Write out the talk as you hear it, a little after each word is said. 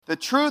The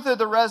truth of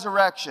the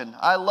resurrection,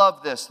 I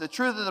love this. The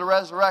truth of the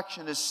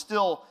resurrection is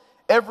still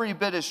every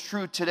bit as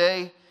true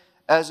today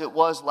as it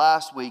was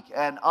last week.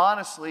 And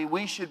honestly,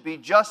 we should be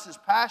just as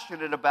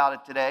passionate about it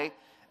today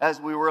as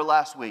we were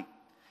last week.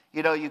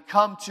 You know, you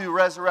come to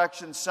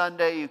Resurrection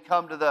Sunday, you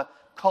come to the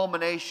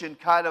culmination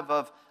kind of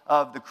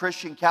the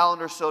Christian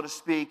calendar, so to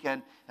speak,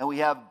 and we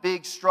have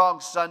big, strong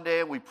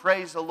Sunday, and we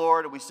praise the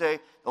Lord, and we say,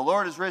 the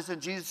Lord is risen,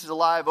 Jesus is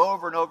alive,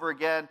 over and over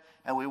again,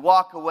 and we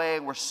walk away,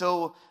 and we're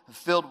so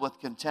filled with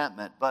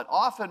contentment. But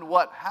often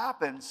what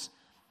happens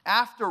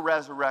after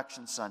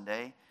Resurrection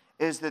Sunday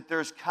is that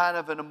there's kind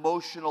of an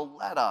emotional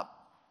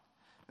let-up.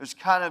 There's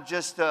kind of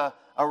just a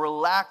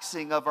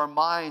relaxing of our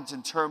minds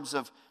in terms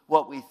of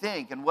what we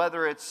think. And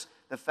whether it's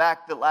the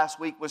fact that last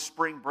week was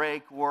spring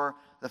break or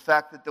the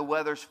fact that the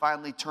weather's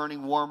finally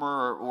turning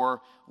warmer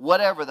or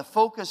whatever, the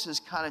focus has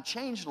kind of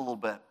changed a little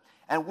bit.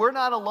 And we're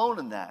not alone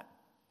in that.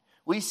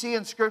 We see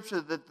in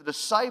Scripture that the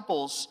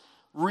disciples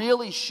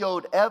really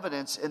showed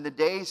evidence in the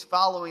days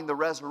following the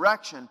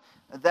resurrection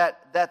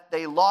that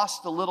they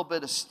lost a little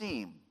bit of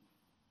steam.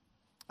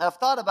 I've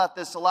thought about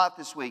this a lot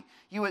this week.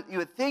 You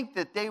would think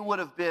that they would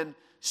have been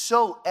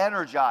so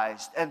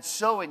energized and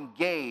so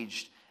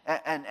engaged,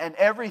 and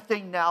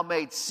everything now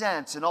made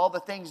sense, and all the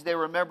things they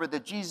remembered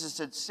that Jesus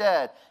had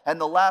said, and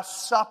the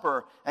Last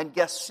Supper, and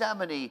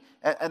Gethsemane,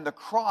 and the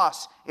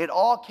cross, it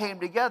all came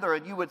together.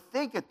 And you would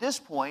think at this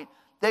point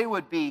they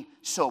would be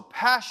so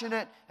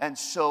passionate and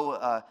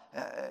so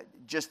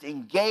just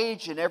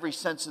engaged in every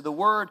sense of the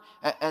word,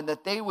 and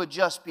that they would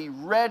just be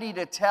ready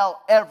to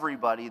tell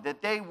everybody,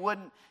 that they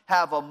wouldn't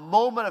have a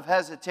moment of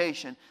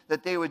hesitation,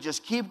 that they would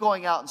just keep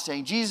going out and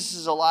saying, Jesus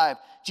is alive,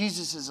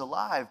 Jesus is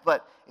alive.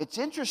 But it's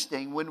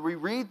interesting when we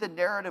read the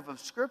narrative of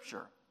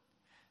Scripture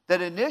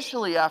that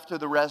initially after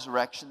the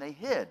resurrection they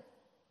hid.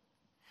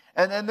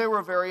 And then they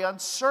were very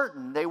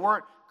uncertain. They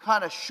weren't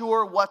kind of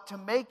sure what to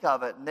make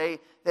of it. And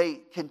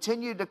they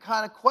continued to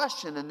kind of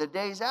question in the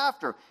days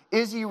after,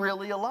 is he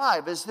really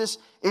alive? Is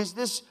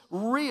this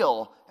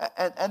real?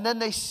 And then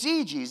they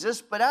see Jesus,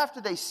 but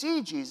after they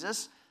see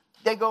Jesus,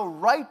 they go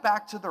right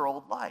back to their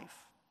old life.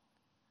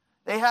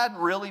 They hadn't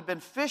really been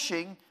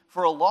fishing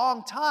for a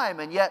long time,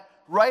 and yet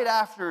right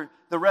after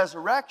the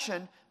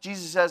resurrection,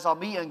 Jesus says, I'll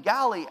meet you in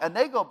Galilee, and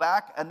they go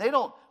back and they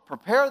don't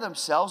prepare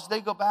themselves. They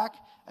go back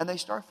and they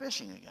start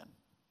fishing again.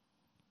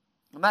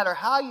 No matter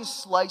how you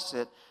slice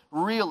it,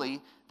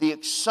 really, the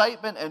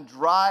excitement and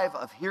drive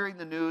of hearing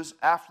the news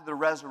after the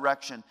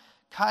resurrection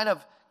kind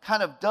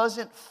of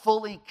doesn't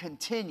fully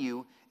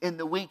continue in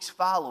the weeks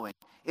following.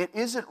 It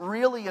isn't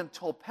really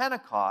until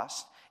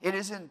Pentecost, it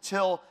isn't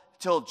until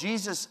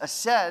Jesus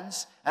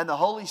ascends and the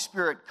Holy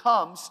Spirit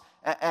comes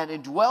and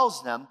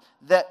indwells them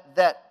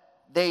that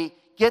they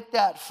get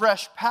that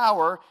fresh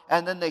power,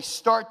 and then they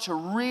start to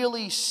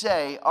really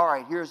say, all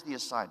right, here's the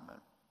assignment.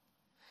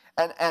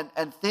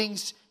 And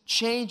things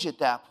change at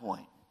that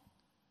point.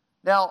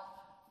 Now,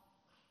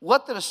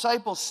 what the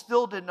disciples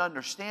still didn't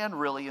understand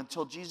really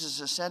until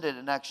Jesus ascended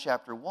in Acts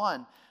chapter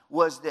 1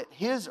 was that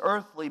his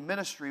earthly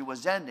ministry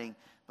was ending,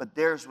 but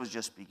theirs was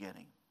just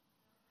beginning.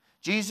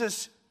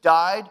 Jesus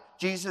died,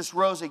 Jesus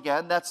rose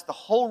again. That's the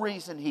whole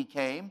reason he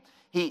came.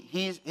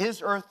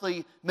 His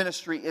earthly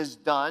ministry is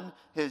done.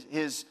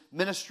 His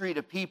ministry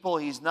to people,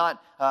 he's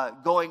not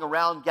going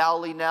around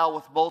Galilee now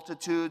with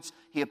multitudes.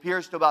 He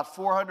appears to about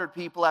 400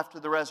 people after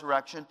the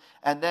resurrection,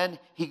 and then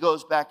he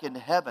goes back into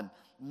heaven.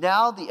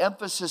 Now the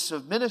emphasis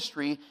of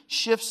ministry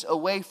shifts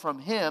away from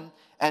him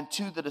and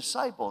to the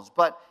disciples.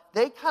 But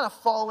they kind of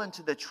fall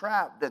into the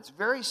trap that's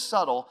very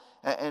subtle,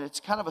 and it's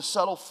kind of a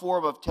subtle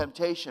form of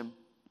temptation,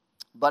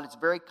 but it's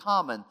very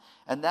common.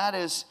 And that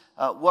is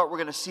what we're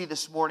going to see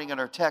this morning in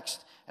our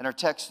text. And our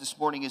text this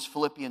morning is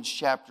Philippians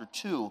chapter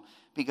 2,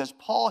 because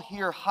Paul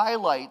here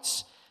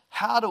highlights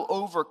how to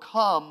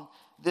overcome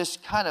this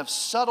kind of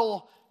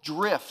subtle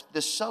drift,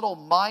 this subtle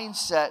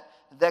mindset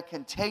that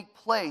can take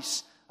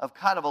place of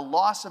kind of a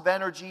loss of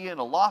energy and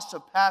a loss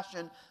of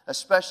passion,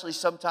 especially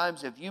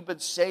sometimes if you've been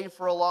saved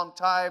for a long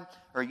time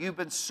or you've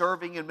been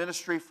serving in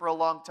ministry for a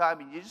long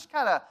time, and you just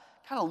kind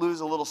of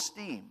lose a little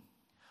steam.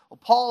 Well,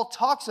 Paul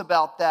talks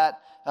about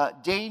that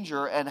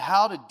danger and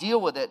how to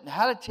deal with it and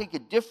how to take a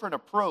different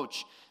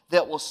approach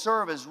that will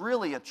serve as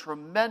really a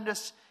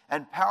tremendous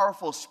and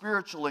powerful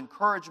spiritual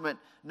encouragement,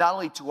 not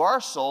only to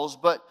our souls,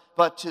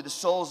 but to the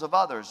souls of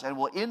others, and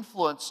will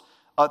influence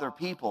other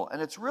people.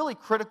 And it's really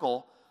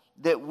critical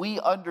that we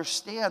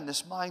understand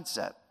this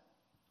mindset,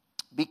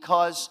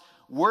 because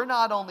we're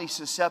not only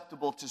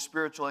susceptible to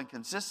spiritual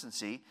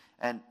inconsistency,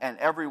 and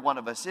every one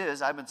of us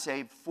is. I've been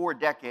saved 4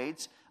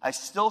 decades. I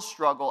still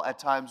struggle at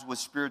times with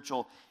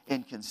spiritual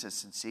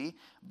inconsistency,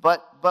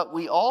 but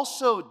we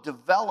also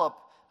develop,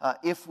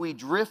 if we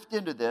drift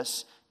into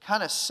this,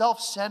 kind of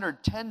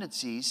self-centered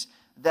tendencies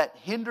that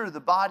hinder the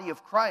body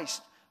of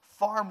Christ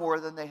far more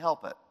than they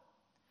help it.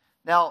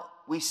 Now,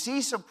 we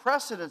see some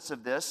precedents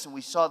of this, and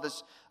we saw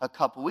this a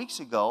couple weeks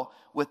ago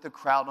with the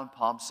crowd on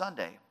Palm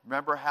Sunday.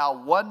 Remember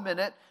how 1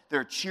 minute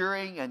they're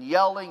cheering and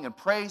yelling and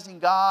praising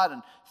God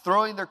and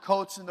throwing their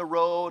coats in the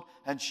road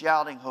and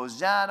shouting,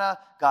 Hosanna,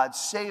 God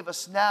save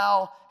us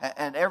now,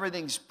 and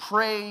everything's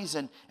praise,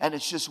 and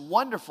it's just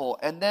wonderful.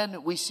 And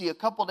then we see a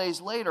couple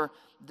days later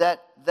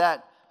that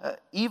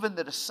even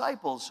the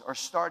disciples are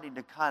starting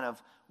to kind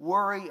of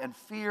worry and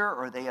fear,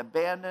 or they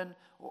abandon,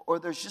 or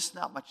there's just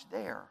not much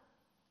there.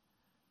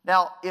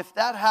 Now, if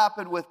that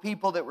happened with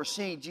people that were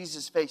seeing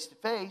Jesus face to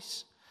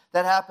face,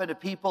 that happened to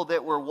people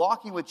that were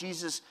walking with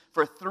Jesus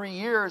for 3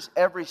 years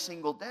every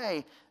single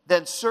day,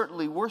 then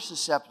certainly we're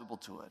susceptible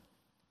to it.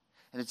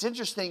 And it's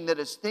interesting that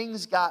as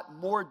things got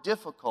more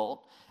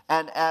difficult,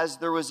 and as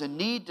there was a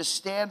need to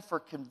stand for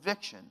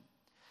conviction,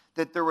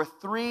 that there were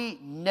 3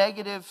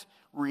 negative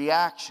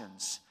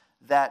reactions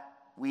that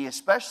we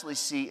especially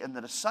see in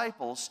the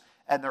disciples,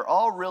 and they're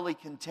all really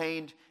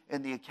contained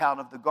in the account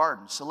of the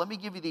garden. So let me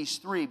give you these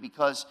 3,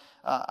 because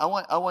I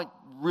want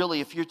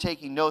really, if you're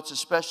taking notes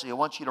especially, I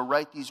want you to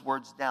write these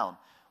words down.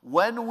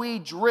 When we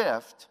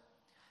drift,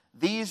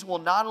 these will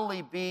not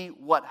only be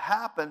what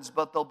happens,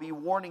 but they'll be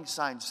warning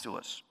signs to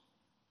us.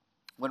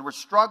 When we're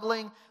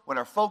struggling, when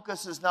our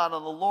focus is not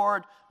on the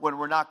Lord, when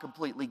we're not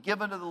completely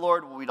given to the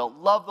Lord, when we don't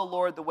love the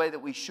Lord the way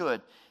that we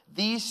should,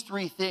 these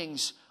 3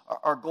 things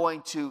are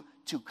going to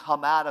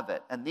come out of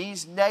it. And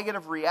these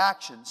negative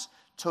reactions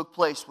took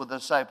place with the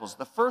disciples.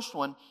 The first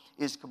one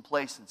is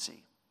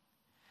complacency.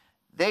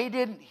 They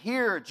didn't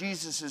hear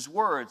Jesus'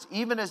 words,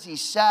 even as he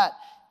sat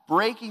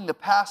breaking the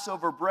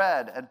Passover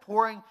bread and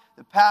pouring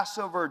the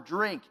Passover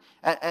drink,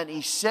 and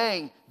he's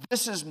saying,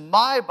 this is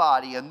my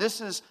body and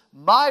this is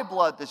my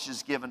blood that's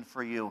just given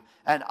for you,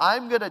 and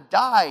I'm going to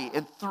die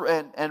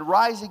and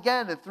rise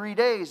again in 3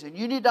 days, and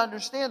you need to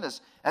understand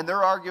this. And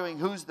they're arguing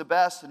who's the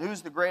best and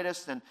who's the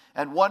greatest,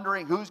 and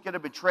wondering who's going to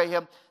betray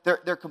him.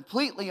 They're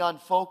completely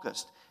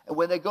unfocused. And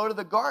when they go to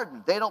the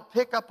garden, they don't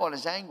pick up on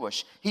his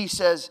anguish. He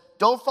says,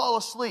 don't fall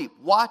asleep,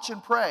 watch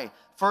and pray.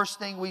 First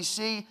thing we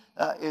see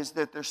is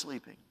that they're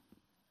sleeping.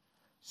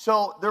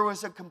 So there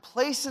was a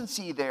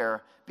complacency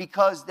there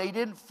because they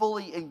didn't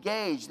fully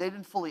engage. They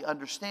didn't fully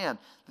understand.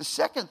 The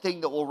second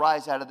thing that will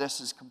rise out of this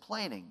is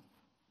complaining.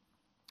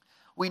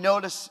 We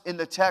notice in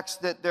the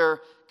text that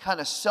they're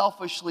kind of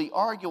selfishly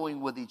arguing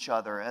with each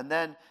other, and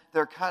then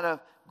they're kind of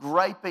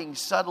griping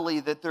subtly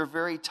that they're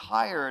very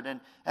tired.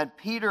 And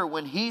Peter,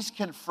 when he's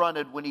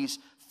confronted, when he's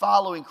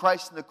following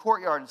Christ in the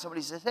courtyard, and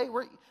somebody says, hey,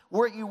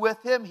 weren't you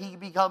with him? He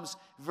becomes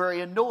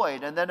very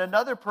annoyed. And then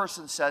another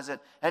person says it,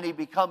 and he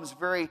becomes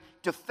very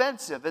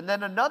defensive. And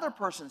then another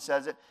person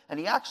says it, and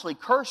he actually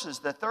curses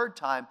the third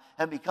time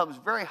and becomes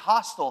very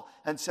hostile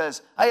and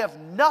says, I have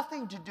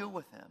nothing to do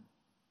with him.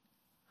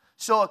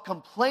 So a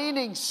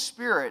complaining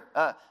spirit,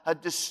 a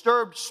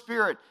disturbed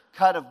spirit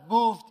kind of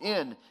moved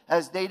in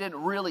as they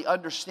didn't really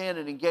understand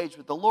and engage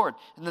with the Lord.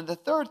 And then the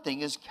third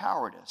thing is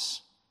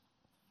cowardice.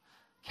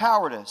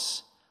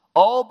 Cowardice.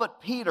 All but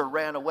Peter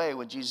ran away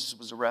when Jesus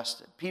was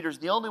arrested. Peter's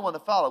the only one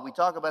that followed. We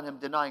talk about him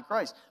denying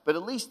Christ, but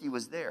at least he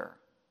was there.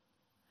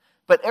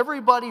 But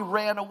everybody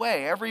ran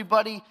away.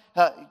 Everybody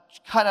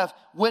kind of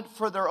went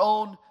for their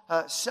own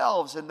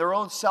selves and their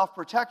own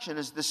self-protection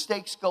as the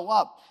stakes go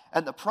up.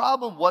 And the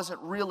problem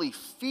wasn't really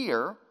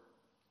fear.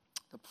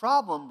 The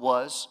problem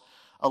was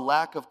a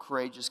lack of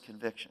courageous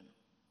conviction.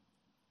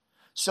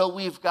 So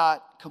we've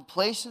got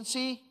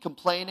complacency,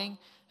 complaining,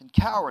 and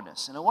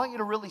cowardice. And I want you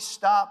to really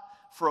stop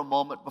for a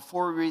moment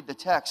before we read the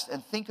text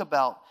and think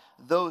about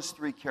those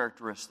 3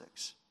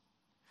 characteristics.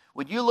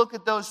 When you look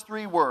at those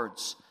 3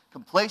 words,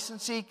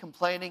 complacency,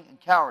 complaining, and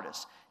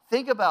cowardice,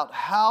 think about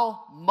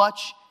how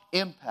much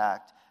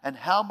impact and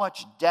how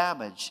much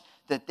damage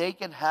that they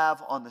can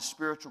have on the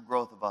spiritual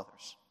growth of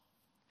others.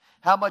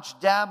 How much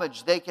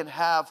damage they can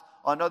have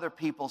on other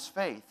people's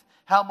faith.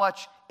 How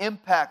much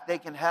impact they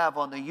can have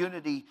on the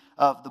unity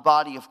of the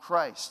body of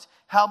Christ.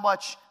 How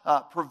much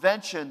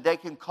prevention they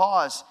can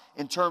cause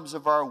in terms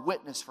of our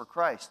witness for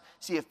Christ.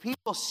 See, if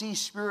people see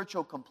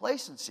spiritual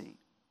complacency,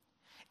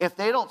 if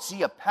they don't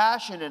see a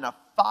passion and a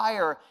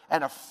fire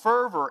and a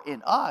fervor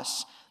in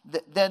us,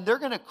 then they're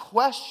going to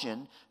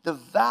question the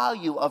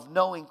value of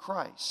knowing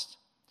Christ.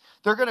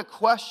 They're going to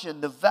question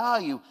the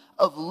value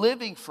of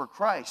living for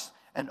Christ.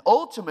 And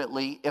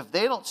ultimately, if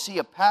they don't see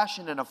a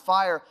passion and a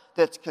fire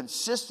that's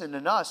consistent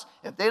in us,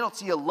 if they don't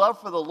see a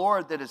love for the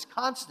Lord that is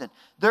constant,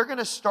 they're going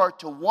to start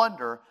to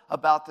wonder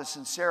about the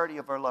sincerity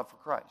of our love for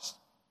Christ.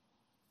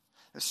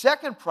 The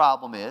second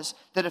problem is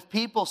that if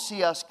people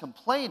see us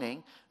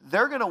complaining,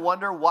 they're going to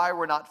wonder why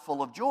we're not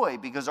full of joy,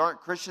 because aren't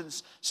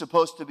Christians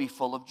supposed to be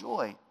full of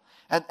joy?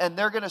 And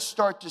they're going to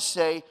start to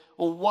say,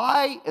 well,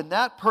 why in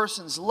that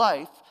person's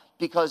life,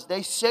 because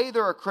they say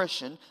they're a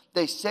Christian,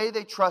 they say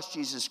they trust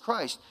Jesus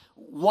Christ,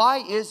 why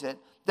is it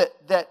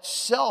that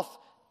self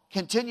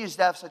continues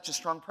to have such a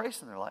strong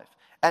place in their life?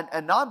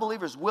 And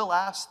non-believers will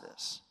ask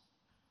this.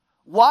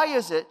 Why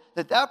is it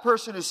that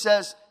person who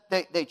says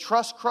they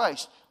trust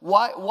Christ,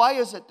 why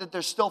is it that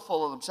they're still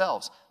full of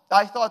themselves?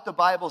 I thought the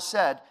Bible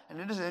said, and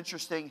it is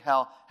interesting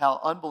how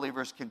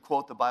unbelievers can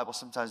quote the Bible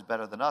sometimes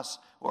better than us,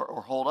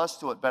 or hold us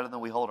to it better than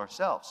we hold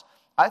ourselves.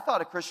 I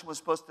thought a Christian was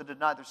supposed to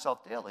deny their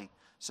self daily.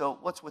 So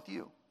what's with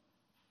you?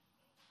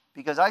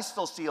 Because I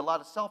still see a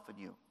lot of self in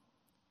you.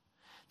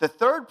 The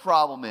third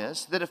problem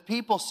is that if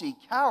people see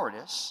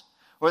cowardice,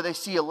 or they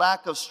see a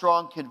lack of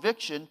strong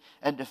conviction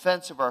and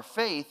defense of our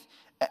faith,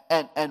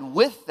 and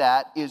with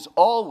that is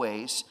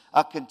always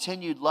a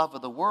continued love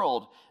of the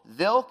world,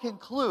 they'll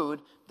conclude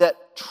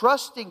that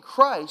trusting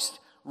Christ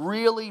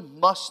really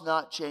must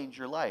not change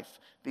your life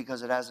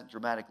because it hasn't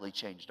dramatically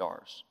changed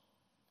ours.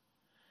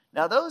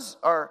 Now, those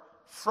are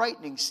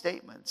frightening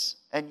statements,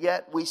 and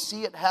yet we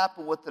see it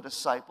happen with the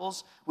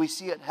disciples, we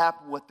see it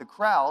happen with the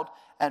crowd,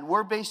 and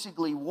we're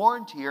basically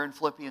warned here in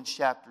Philippians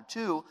chapter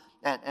 2,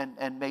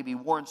 and maybe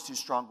warned's too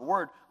strong a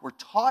word, we're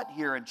taught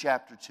here in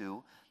chapter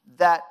 2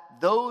 that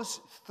those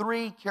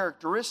three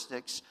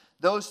characteristics,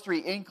 those three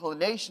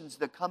inclinations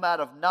that come out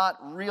of not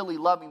really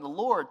loving the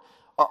Lord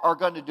are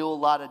going to do a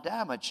lot of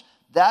damage.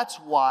 That's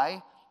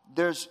why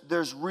there's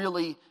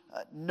really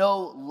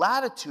no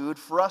latitude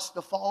for us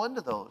to fall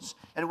into those.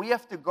 And we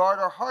have to guard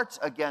our hearts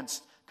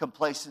against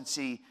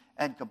complacency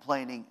and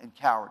complaining and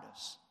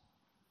cowardice,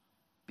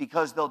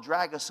 because they'll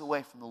drag us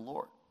away from the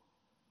Lord.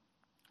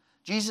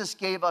 Jesus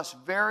gave us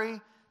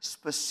very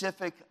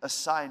specific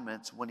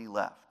assignments when he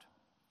left.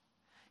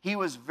 He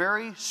was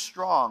very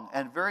strong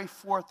and very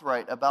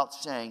forthright about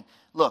saying,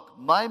 look,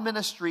 my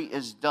ministry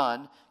is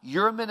done,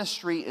 your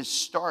ministry is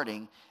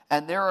starting,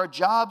 and there are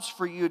jobs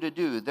for you to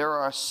do. There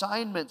are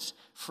assignments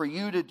for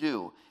you to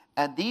do.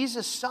 And these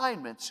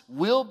assignments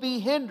will be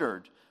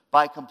hindered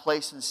by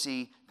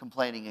complacency,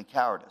 complaining, and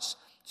cowardice.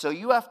 So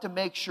you have to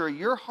make sure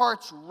your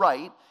heart's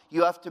right.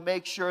 You have to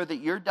make sure that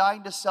you're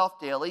dying to self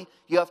daily.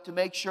 You have to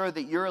make sure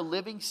that you're a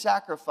living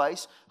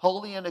sacrifice,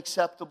 holy and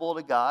acceptable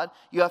to God.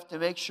 You have to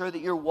make sure that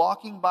you're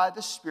walking by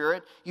the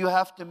Spirit. You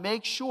have to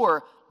make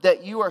sure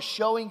that you are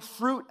showing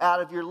fruit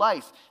out of your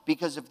life.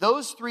 Because if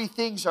those three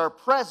things are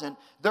present,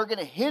 they're going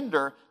to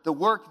hinder the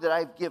work that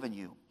I've given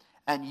you.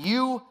 And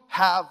you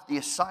have the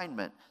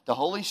assignment. The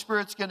Holy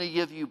Spirit's going to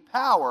give you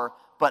power,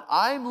 but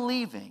I'm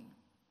leaving.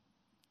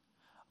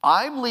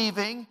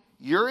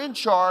 You're in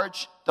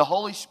charge. The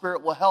Holy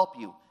Spirit will help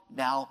you.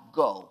 Now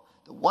go.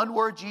 The one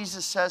word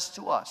Jesus says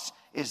to us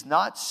is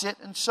not sit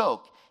and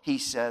soak. He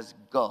says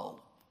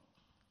go.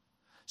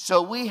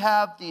 So we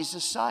have these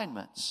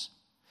assignments.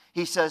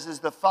 He says,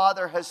 as the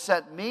Father has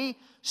sent me,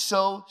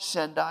 so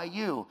send I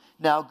you.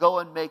 Now go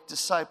and make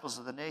disciples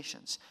of the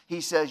nations.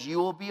 He says, you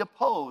will be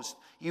opposed.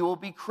 You will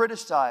be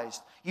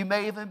criticized. You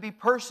may even be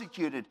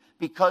persecuted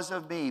because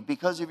of me,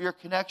 because of your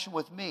connection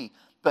with me.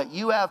 But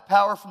you have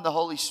power from the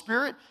Holy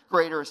Spirit.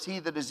 Greater is he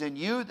that is in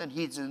you than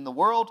he is in the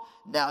world.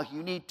 Now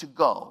you need to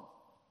go.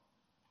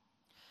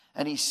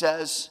 And he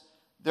says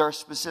there are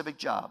specific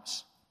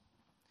jobs.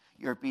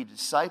 You're to be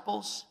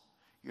disciples,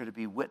 you're to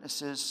be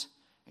witnesses,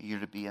 and you're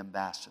to be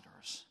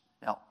ambassadors.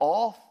 Now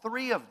all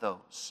three of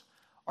those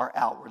are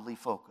outwardly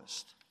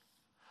focused.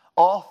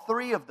 All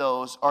three of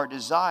those are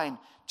designed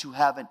to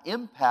have an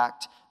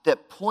impact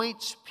that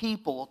points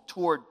people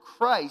toward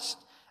Christ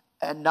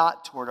and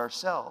not toward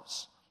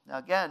ourselves. Now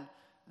again,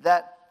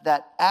 that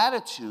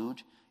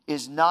attitude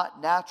is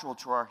not natural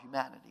to our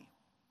humanity.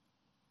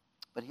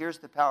 But here's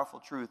the powerful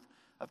truth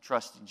of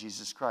trusting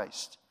Jesus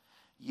Christ.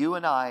 You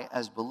and I,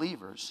 as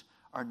believers,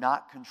 are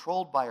not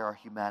controlled by our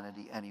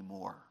humanity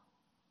anymore.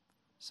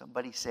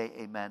 Somebody say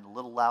amen a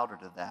little louder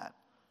to that.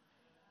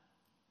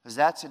 Because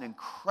that's an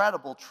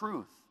incredible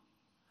truth.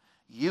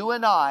 You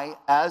and I,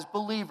 as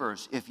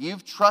believers, if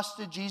you've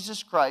trusted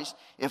Jesus Christ,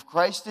 if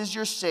Christ is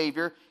your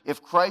Savior,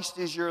 if Christ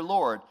is your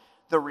Lord,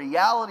 the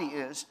reality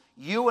is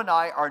you and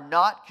I are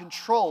not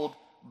controlled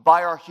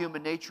by our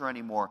human nature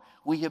anymore.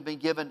 We have been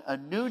given a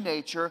new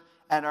nature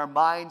and our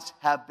minds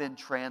have been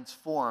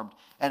transformed.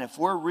 And if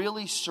we're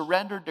really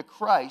surrendered to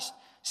Christ,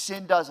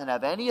 sin doesn't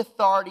have any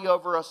authority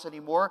over us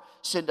anymore.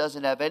 Sin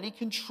doesn't have any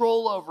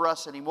control over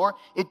us anymore.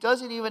 It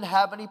doesn't even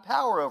have any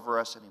power over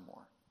us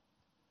anymore.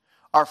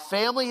 Our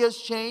family has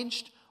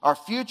changed. Our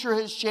future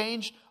has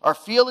changed. Our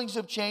feelings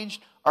have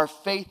changed. Our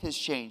faith has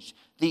changed.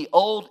 The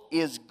old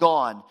is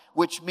gone,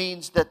 which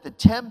means that the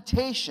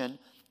temptation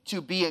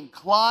to be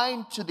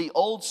inclined to the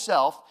old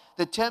self,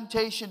 the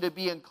temptation to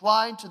be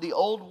inclined to the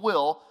old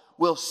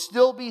will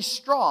still be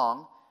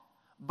strong,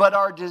 but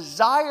our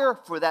desire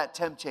for that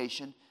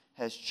temptation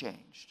has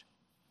changed.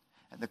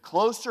 And the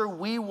closer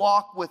we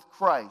walk with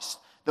Christ,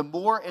 the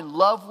more in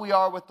love we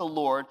are with the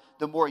Lord,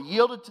 the more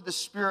yielded to the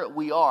Spirit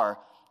we are,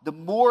 the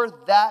more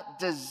that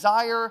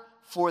desire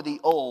for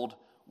the old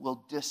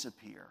will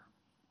disappear.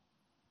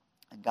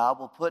 And God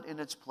will put in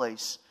its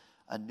place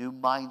a new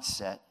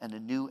mindset and a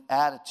new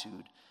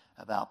attitude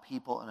about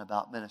people and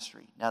about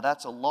ministry. Now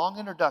that's a long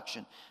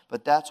introduction,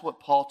 but that's what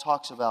Paul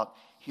talks about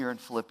here in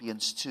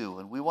Philippians 2.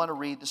 And we want to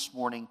read this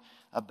morning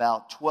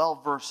about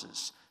 12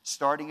 verses,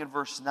 starting in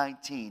verse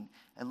 19.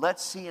 And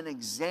let's see an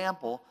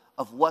example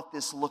of what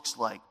this looks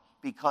like.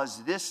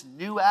 Because this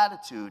new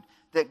attitude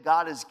that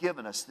God has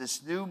given us,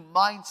 this new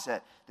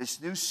mindset,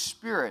 this new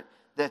spirit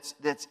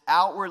that's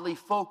outwardly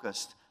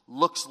focused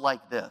looks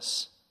like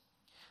this.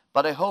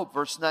 But I hope,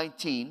 verse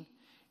 19,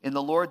 in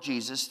the Lord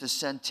Jesus, to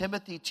send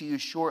Timothy to you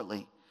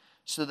shortly,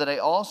 so that I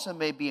also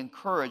may be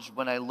encouraged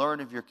when I learn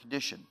of your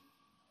condition.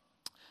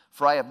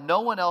 For I have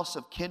no one else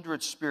of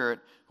kindred spirit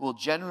who will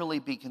generally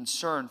be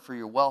concerned for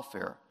your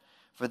welfare.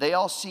 For they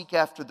all seek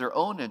after their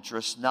own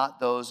interests, not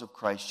those of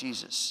Christ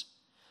Jesus.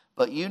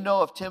 But you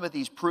know of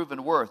Timothy's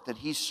proven worth, that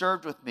he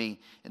served with me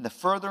in the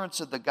furtherance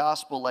of the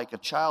gospel like a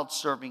child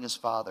serving his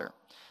father.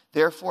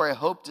 Therefore I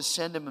hope to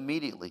send him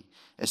immediately,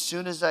 as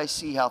soon as I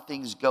see how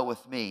things go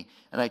with me.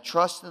 And I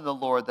trust in the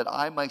Lord that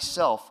I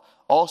myself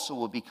also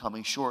will be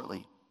coming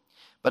shortly.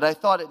 But I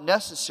thought it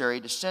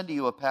necessary to send to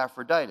you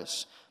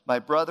Epaphroditus, my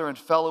brother and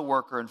fellow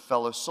worker and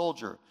fellow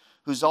soldier,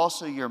 who's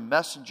also your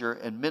messenger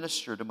and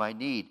minister to my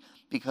need,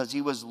 because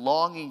he was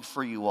longing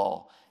for you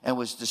all and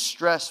was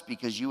distressed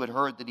because you had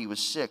heard that he was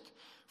sick.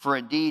 For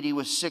indeed he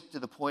was sick to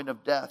the point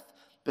of death,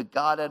 but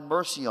God had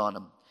mercy on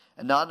him,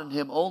 and not on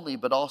him only,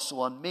 but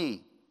also on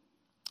me,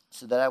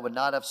 so that I would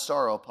not have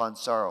sorrow upon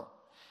sorrow.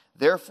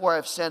 Therefore I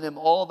have sent him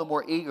all the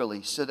more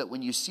eagerly, so that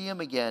when you see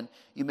him again,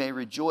 you may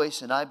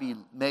rejoice, and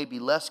may be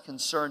less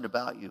concerned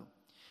about you.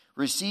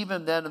 Receive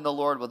him then in the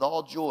Lord with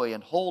all joy,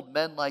 and hold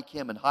men like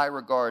him in high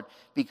regard,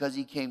 because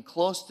he came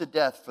close to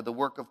death for the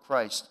work of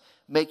Christ,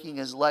 making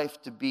his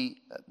life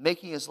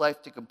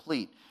to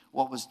complete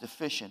what was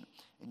deficient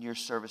in your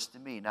service to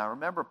me. Now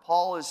remember,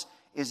 Paul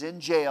is in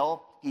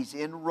jail. He's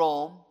in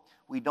Rome.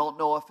 We don't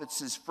know if it's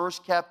his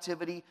first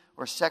captivity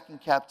or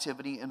second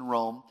captivity in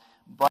Rome,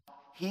 but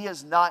he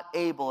is not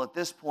able at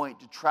this point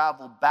to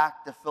travel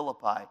back to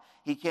Philippi.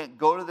 He can't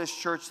go to this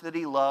church that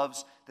he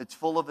loves, that's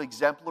full of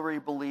exemplary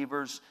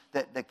believers,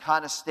 that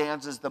kind of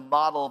stands as the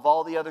model of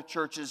all the other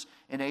churches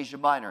in Asia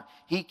Minor.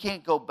 He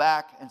can't go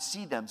back and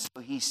see them, so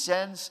he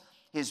sends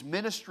his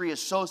ministry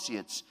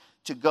associates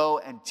to go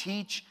and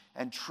teach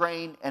and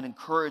train and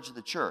encourage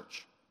the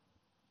church.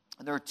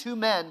 And there are two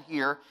men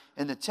here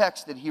in the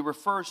text that he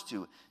refers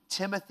to,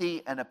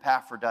 Timothy and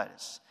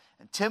Epaphroditus.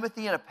 And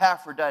Timothy and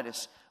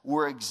Epaphroditus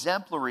were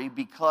exemplary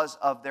because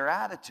of their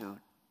attitude.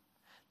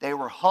 They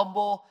were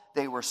humble,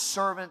 they were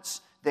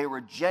servants, they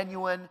were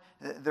genuine,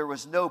 there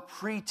was no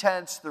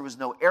pretense, there was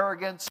no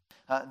arrogance.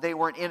 They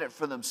weren't in it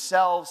for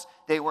themselves,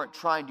 they weren't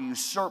trying to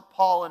usurp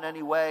Paul in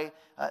any way.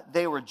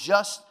 They were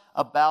just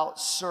about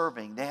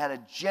serving. They had a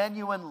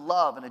genuine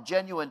love and a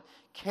genuine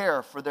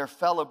care for their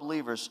fellow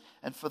believers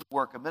and for the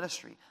work of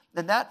ministry.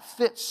 And that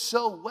fits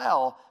so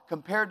well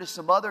compared to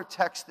some other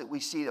texts that we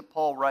see that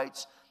Paul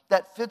writes,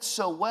 that fits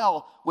so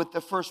well with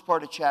the first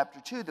part of chapter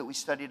 2 that we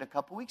studied a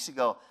couple weeks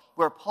ago,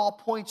 where Paul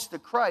points to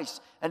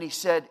Christ and he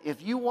said,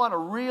 if you want to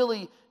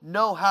really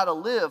know how to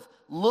live,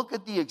 look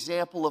at the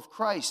example of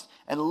Christ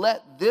and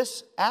let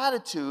this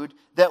attitude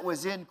that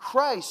was in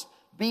Christ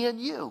be in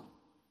you.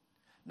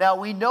 Now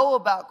we know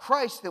about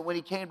Christ that when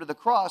he came to the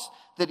cross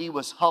that he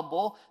was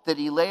humble, that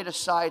he laid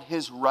aside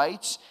his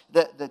rights,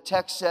 that the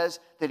text says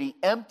that he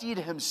emptied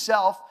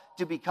himself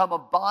to become a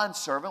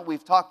bondservant.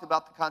 We've talked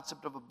about the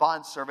concept of a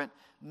bondservant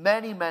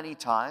many, many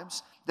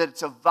times, that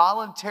it's a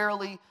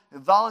voluntary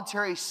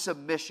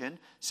submission.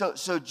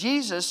 So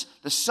Jesus,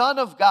 the Son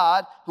of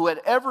God, who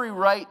had every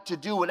right to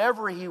do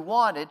whatever he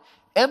wanted,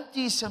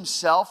 empties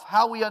himself.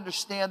 How we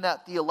understand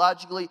that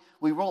theologically,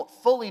 we won't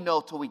fully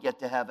know till we get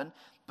to heaven.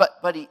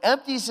 But he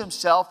empties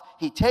himself,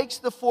 he takes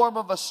the form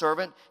of a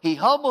servant, he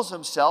humbles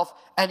himself,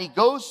 and he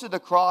goes to the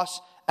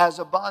cross as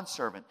a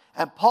bondservant.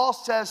 And Paul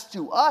says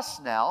to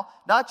us now,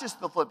 not just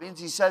the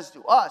Philippians, he says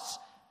to us,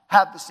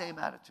 have the same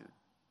attitude.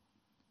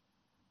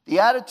 The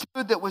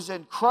attitude that was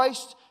in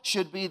Christ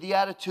should be the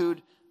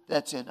attitude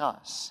that's in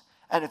us.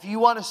 And if you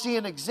want to see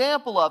an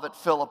example of it,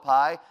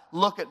 Philippi,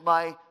 look at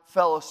my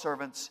fellow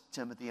servants,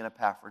 Timothy and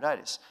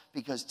Epaphroditus.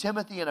 Because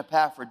Timothy and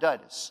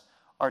Epaphroditus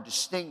are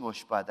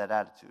distinguished by that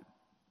attitude.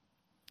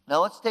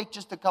 Now let's take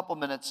just a couple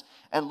minutes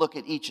and look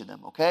at each of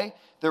them, okay?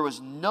 There was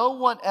no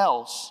one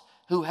else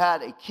who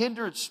had a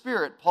kindred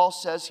spirit, Paul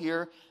says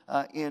here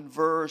in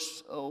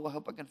verse, I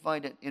hope I can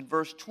find it, in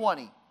verse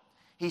 20.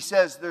 He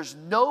says, there's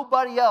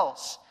nobody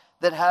else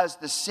that has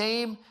the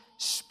same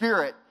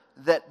spirit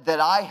that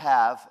I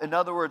have. In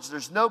other words,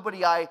 there's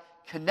nobody I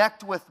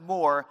connect with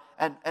more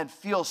and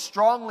feel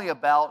strongly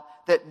about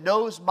that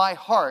knows my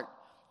heart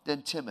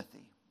than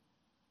Timothy.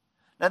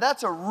 Now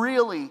that's a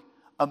really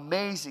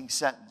amazing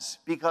sentence,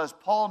 because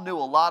Paul knew a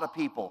lot of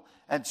people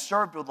and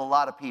served with a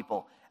lot of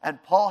people,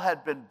 and Paul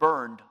had been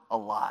burned a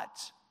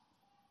lot.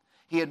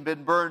 He had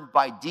been burned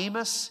by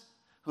Demas,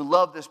 who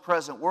loved this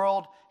present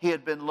world. He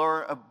had been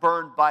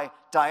burned by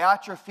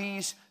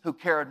Diotrephes, who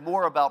cared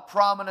more about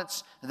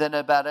prominence than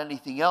about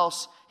anything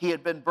else. He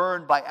had been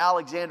burned by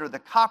Alexander the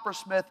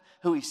coppersmith,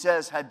 who he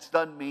says had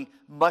done me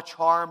much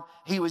harm.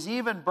 He was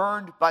even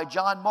burned by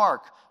John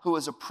Mark, who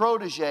was a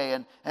protege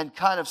and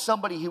kind of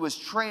somebody he was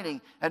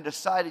training, and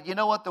decided, you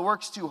know what, the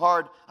work's too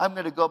hard, I'm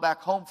going to go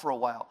back home for a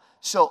while.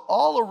 So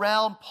all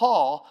around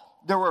Paul,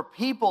 there were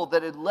people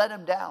that had let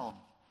him down.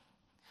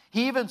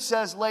 He even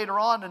says later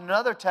on in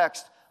another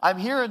text I'm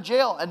here in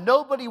jail and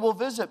nobody will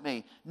visit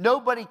me.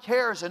 Nobody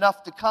cares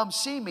enough to come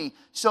see me.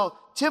 So,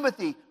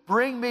 Timothy,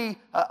 bring me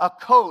a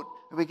coat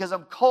because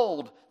I'm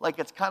cold, like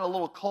it's kind of a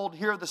little cold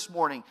here this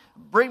morning.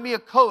 Bring me a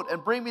coat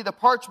and bring me the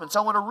parchments.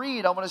 I want to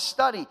read. I want to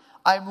study.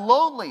 I'm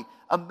lonely.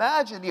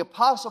 Imagine the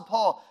Apostle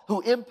Paul,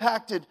 who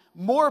impacted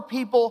more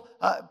people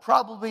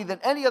probably than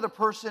any other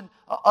person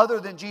other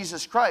than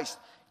Jesus Christ.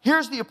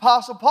 Here's the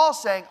Apostle Paul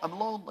saying, I'm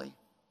lonely.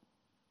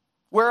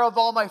 Where have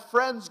all my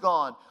friends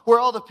gone? Where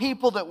are all the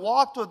people that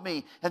walked with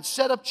me and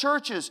set up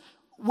churches?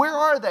 Where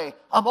are they?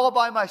 I'm all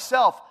by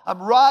myself.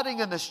 I'm rotting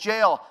in this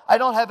jail. I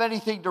don't have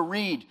anything to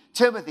read.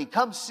 Timothy,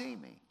 come see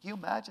me. Can you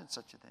imagine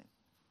such a thing?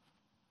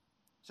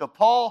 So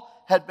Paul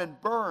had been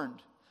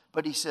burned,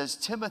 but he says,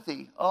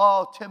 Timothy,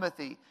 oh,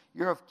 Timothy,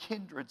 you're of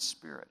kindred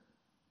spirit.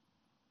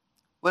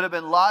 Would have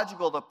been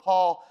logical that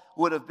Paul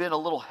would have been a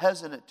little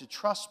hesitant to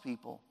trust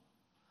people.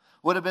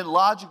 Would have been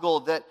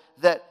logical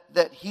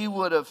that he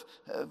would have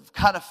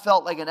kind of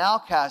felt like an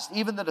outcast.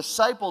 Even the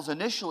disciples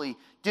initially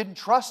didn't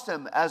trust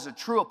him as a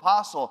true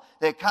apostle.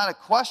 They kind of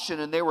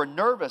questioned and they were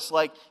nervous.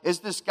 Like, is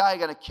this guy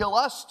going to kill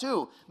us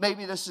too?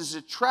 Maybe this is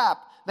a trap.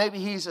 Maybe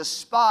he's a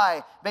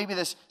spy. Maybe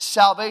this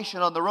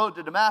salvation on the road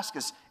to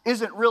Damascus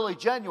isn't really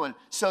genuine.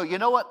 So you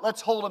know what?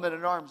 Let's hold him at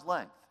an arm's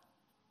length.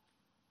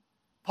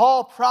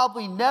 Paul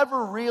probably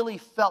never really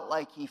felt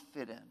like he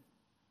fit in.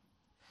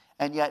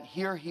 And yet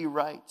here he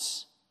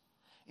writes,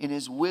 in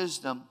his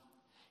wisdom,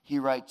 he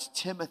writes,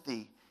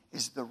 Timothy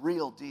is the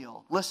real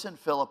deal. Listen,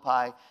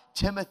 Philippi,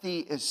 Timothy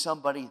is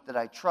somebody that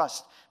I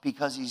trust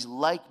because he's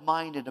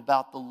like-minded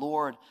about the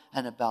Lord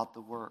and about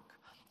the work.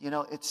 You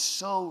know, it's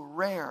so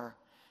rare.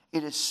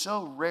 It is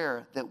so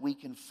rare that we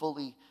can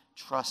fully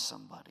trust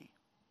somebody.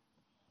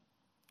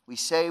 We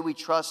say we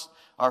trust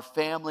our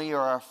family or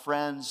our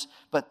friends,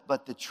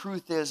 but the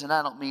truth is, and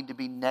I don't mean to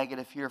be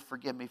negative here,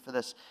 forgive me for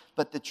this,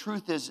 but the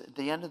truth is, at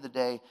the end of the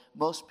day,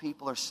 most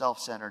people are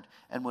self-centered.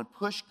 And when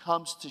push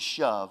comes to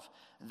shove,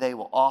 they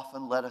will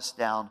often let us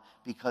down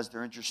because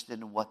they're interested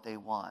in what they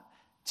want.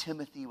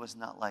 Timothy was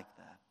not like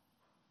that.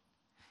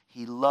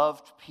 He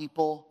loved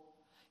people.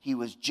 He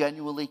was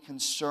genuinely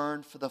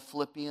concerned for the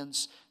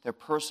Philippians, their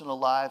personal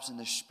lives, and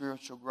their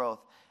spiritual growth.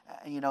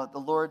 You know, the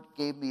Lord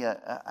gave me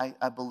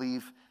I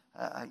believe,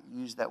 I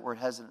use that word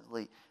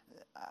hesitantly,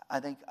 I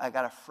think I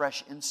got a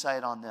fresh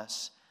insight on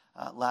this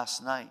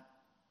last night.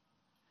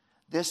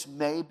 This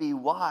may be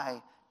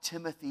why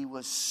Timothy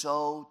was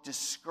so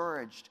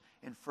discouraged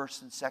in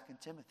 1st and 2nd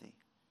Timothy.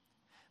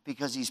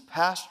 Because he's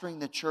pastoring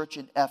the church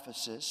in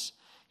Ephesus.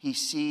 He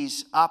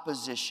sees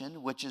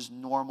opposition, which is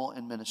normal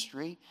in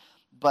ministry.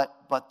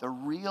 But the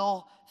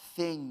real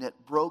thing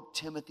that broke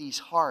Timothy's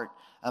heart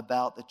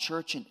about the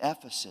church in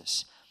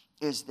Ephesus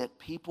is that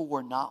people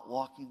were not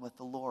walking with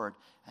the Lord.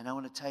 And I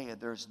want to tell you,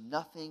 there's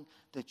nothing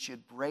that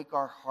should break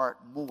our heart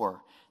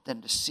more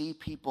than to see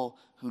people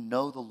who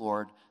know the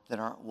Lord that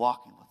aren't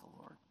walking with the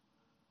Lord.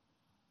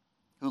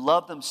 Who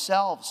love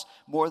themselves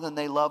more than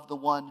they love the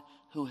one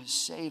who has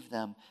saved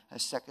them,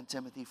 as 2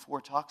 Timothy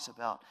 4 talks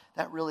about.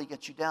 That really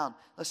gets you down.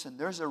 Listen,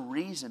 there's a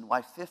reason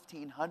why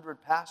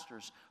 1,500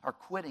 pastors are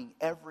quitting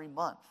every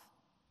month.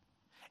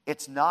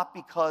 It's not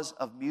because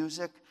of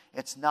music.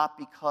 It's not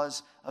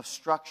because of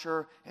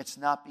structure. It's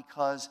not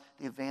because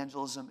the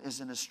evangelism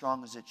isn't as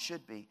strong as it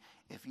should be.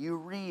 If you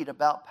read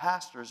about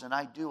pastors, and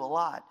I do a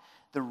lot,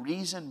 the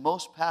reason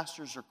most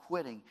pastors are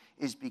quitting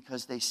is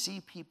because they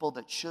see people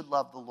that should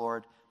love the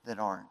Lord that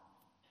aren't.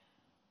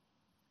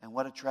 And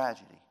what a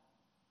tragedy.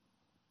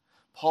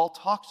 Paul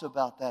talks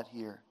about that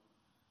here.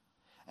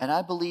 And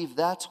I believe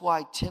that's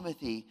why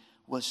Timothy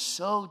was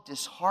so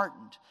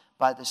disheartened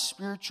by the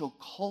spiritual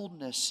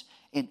coldness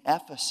in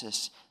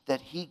Ephesus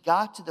that he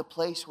got to the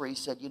place where he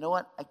said, you know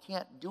what, I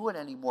can't do it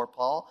anymore,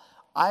 Paul.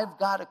 I've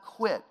got to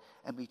quit.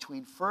 And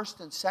between 1st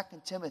and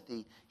 2nd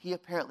Timothy, he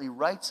apparently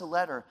writes a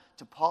letter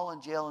to Paul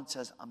in jail and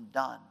says, I'm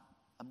done.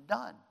 I'm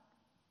done.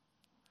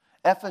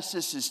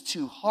 Ephesus is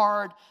too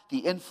hard. The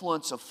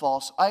influence of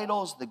false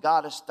idols. The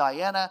goddess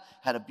Diana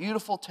had a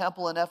beautiful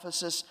temple in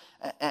Ephesus,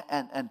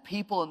 and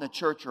people in the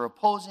church are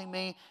opposing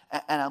me.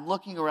 And I'm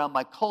looking around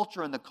my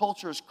culture, and the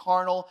culture is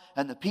carnal,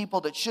 and the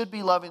people that should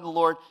be loving the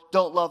Lord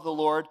don't love the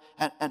Lord.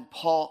 And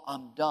Paul,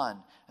 I'm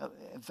done.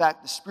 In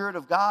fact, the Spirit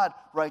of God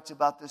writes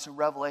about this in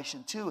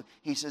Revelation 2.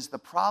 He says the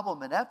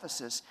problem in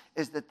Ephesus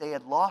is that they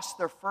had lost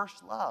their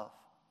first love.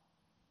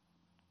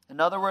 In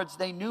other words,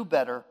 they knew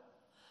better,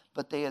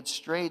 but they had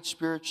strayed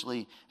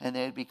spiritually, and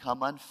they had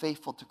become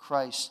unfaithful to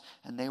Christ,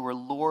 and they were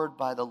lured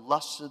by the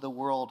lusts of the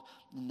world,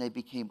 and they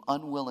became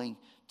unwilling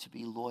to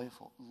be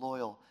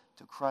loyal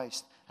to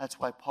Christ. That's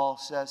why Paul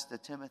says to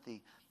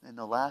Timothy, in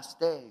the last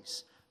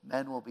days,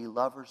 men will be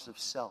lovers of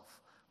self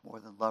more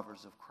than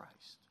lovers of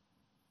Christ.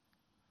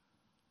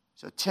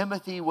 So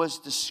Timothy was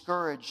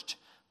discouraged,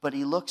 but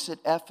he looks at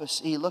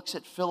Ephesus, he looks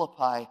at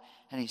Philippi,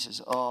 and he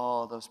says,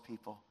 oh, those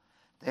people,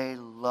 they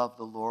love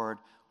the Lord.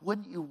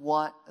 Wouldn't you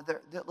want,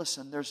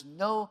 listen, there's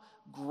no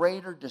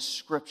greater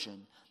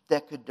description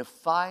that could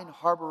define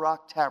Harbor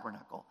Rock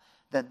Tabernacle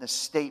than the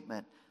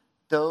statement,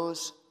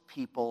 those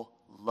people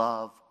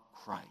love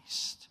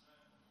Christ.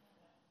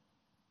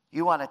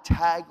 You want a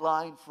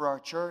tagline for our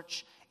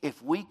church?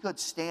 If we could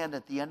stand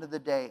at the end of the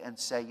day and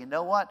say, you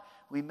know what?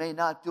 We may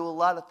not do a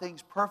lot of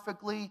things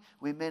perfectly.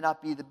 We may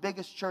not be the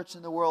biggest church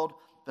in the world.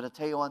 But I'll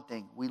tell you one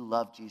thing. We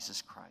love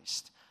Jesus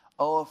Christ.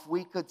 Oh, if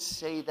we could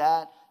say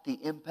that, the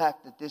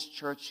impact that this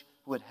church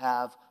would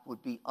have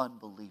would be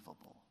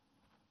unbelievable.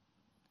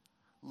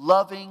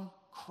 Loving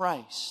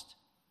Christ.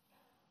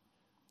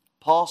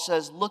 Paul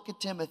says, look at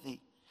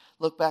Timothy.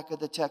 Look back at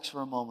the text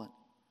for a moment.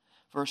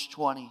 Verse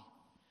 20.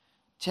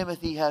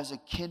 Timothy has a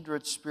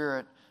kindred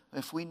spirit.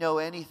 If we know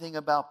anything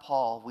about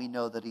Paul, we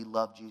know that he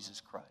loved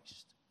Jesus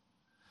Christ.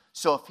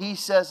 So if he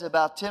says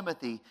about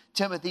Timothy,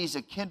 Timothy's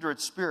a kindred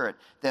spirit,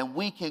 then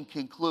we can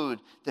conclude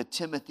that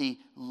Timothy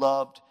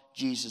loved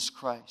Jesus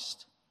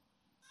Christ.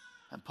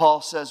 And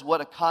Paul says what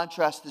a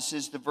contrast this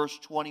is to verse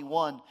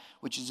 21,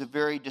 which is a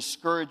very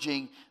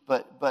discouraging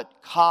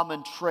but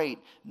common trait.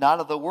 Not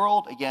of the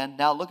world, again.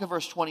 Now look at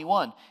verse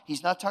 21.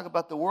 He's not talking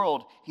about the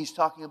world. He's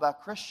talking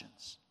about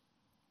Christians.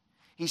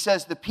 He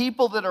says, the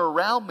people that are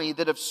around me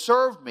that have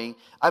served me,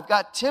 I've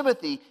got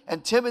Timothy,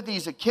 and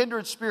Timothy's a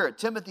kindred spirit.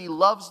 Timothy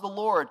loves the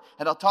Lord.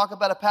 And I'll talk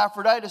about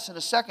Epaphroditus in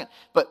a second.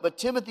 But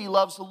Timothy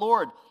loves the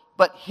Lord.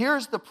 But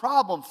here's the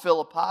problem,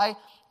 Philippi.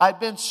 I've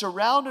been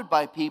surrounded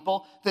by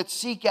people that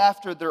seek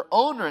after their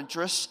own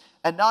interests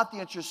and not the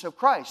interests of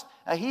Christ.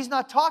 Now, he's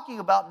not talking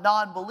about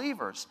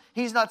non-believers.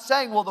 He's not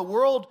saying, well, the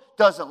world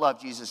doesn't love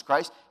Jesus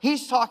Christ.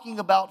 He's talking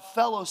about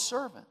fellow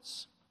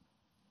servants.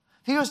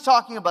 If he was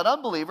talking about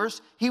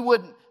unbelievers, he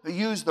wouldn't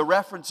use the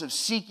reference of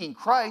seeking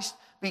Christ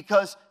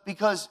because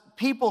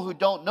people who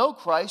don't know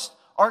Christ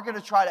are going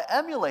to try to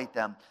emulate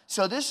them.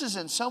 So this is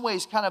in some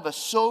ways kind of a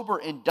sober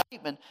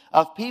indictment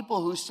of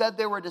people who said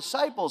they were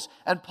disciples.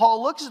 And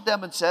Paul looks at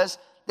them and says,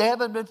 they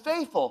haven't been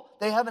faithful.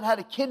 They haven't had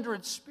a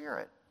kindred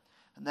spirit.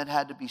 And that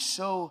had to be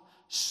so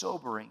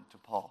sobering to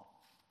Paul.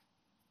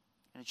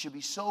 And it should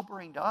be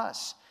sobering to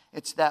us.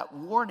 It's that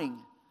warning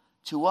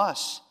to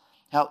us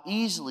how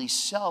easily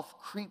self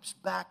creeps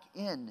back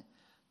in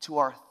to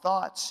our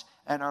thoughts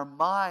and our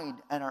mind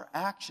and our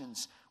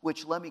actions,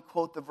 which, let me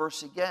quote the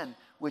verse again,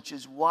 which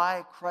is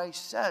why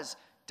Christ says,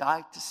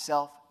 die to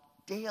self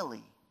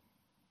daily.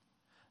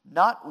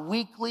 Not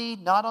weekly,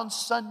 not on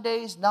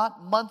Sundays,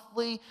 not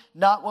monthly,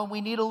 not when we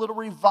need a little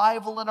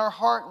revival in our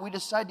heart and we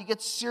decide to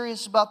get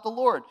serious about the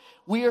Lord.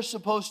 We are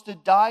supposed to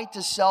die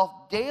to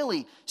self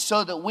daily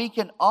so that we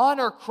can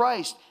honor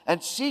Christ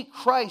and seek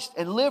Christ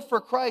and live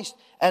for Christ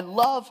and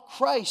love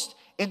Christ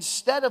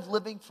instead of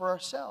living for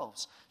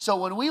ourselves. So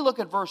when we look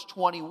at verse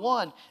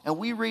 21 and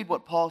we read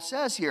what Paul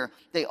says here,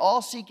 they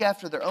all seek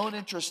after their own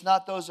interests,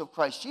 not those of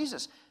Christ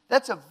Jesus.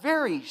 That's a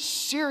very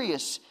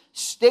serious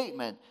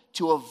statement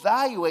to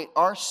evaluate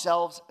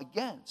ourselves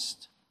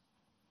against.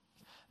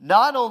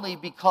 Not only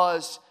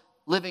because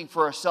living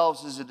for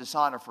ourselves is a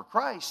dishonor for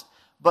Christ,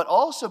 but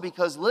also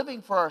because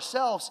living for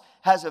ourselves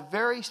has a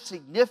very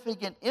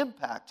significant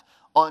impact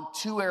on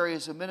two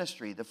areas of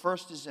ministry. The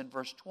first is in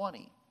verse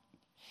 20.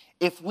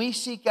 If we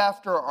seek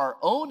after our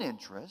own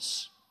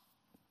interests,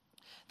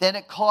 then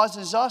it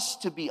causes us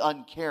to be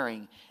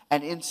uncaring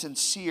and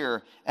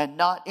insincere and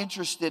not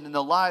interested in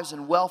the lives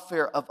and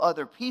welfare of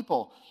other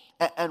people.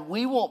 And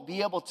we won't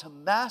be able to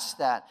mask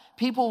that.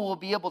 People will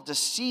be able to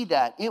see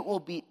that. It will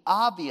be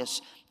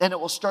obvious, and it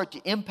will start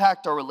to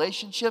impact our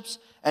relationships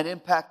and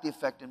impact the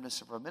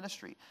effectiveness of our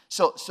ministry.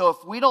 So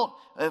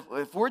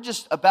if we're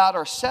just about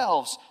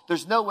ourselves,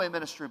 there's no way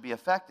ministry will be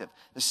effective.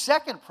 The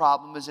second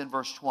problem is in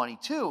verse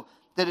 22,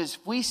 that is,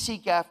 if we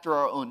seek after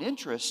our own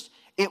interest,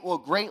 it will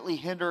greatly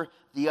hinder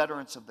the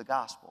utterance of the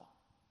gospel.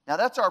 Now,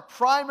 that's our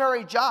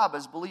primary job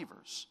as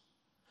believers.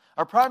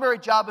 Our primary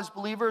job as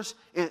believers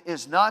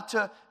is not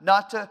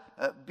to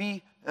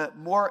be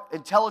more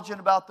intelligent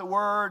about the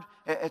word.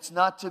 It's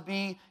not to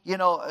be,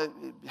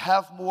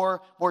 have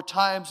more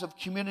times of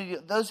community.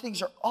 Those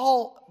things are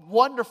all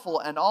wonderful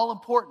and all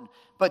important.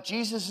 But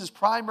Jesus'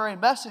 primary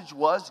message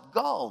was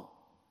go.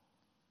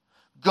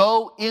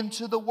 Go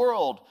into the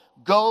world.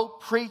 Go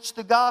preach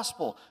the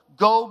gospel.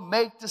 Go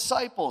make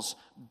disciples.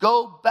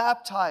 Go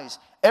baptize.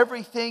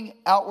 Everything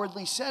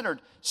outwardly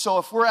centered. So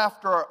if we're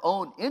after our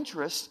own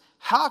interests,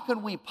 how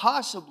can we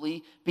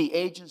possibly be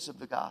agents of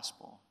the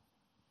gospel?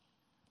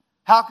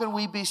 How can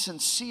we be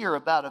sincere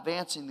about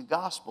advancing the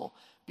gospel?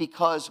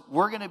 Because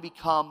we're going to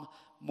become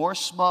more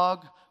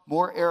smug,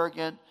 more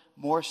arrogant,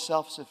 more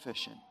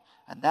self-sufficient.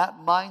 And that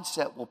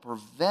mindset will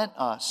prevent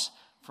us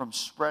from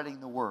spreading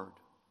the word.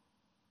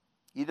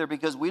 Either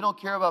because we don't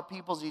care about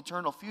people's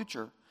eternal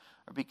future,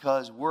 or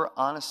because we're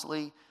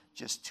honestly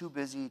just too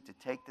busy to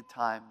take the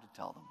time to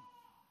tell them.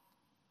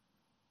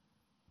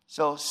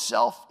 So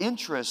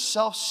self-interest,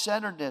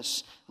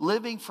 self-centeredness,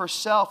 living for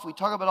self, we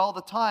talk about all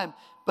the time,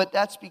 but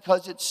that's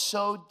because it's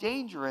so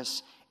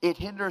dangerous. It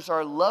hinders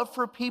our love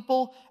for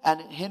people and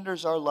it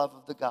hinders our love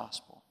of the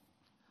gospel.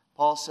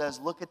 Paul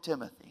says, look at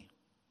Timothy.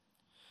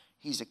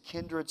 He's a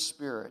kindred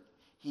spirit.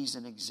 He's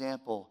an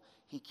example.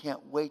 He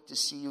can't wait to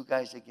see you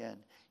guys again.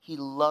 He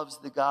loves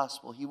the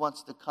gospel. He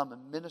wants to come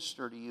and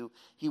minister to you.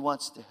 He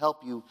wants to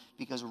help you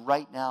because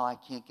right now I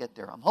can't get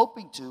there. I'm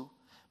hoping to,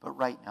 but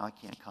right now I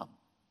can't come.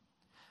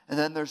 And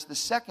then there's the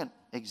second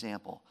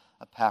example,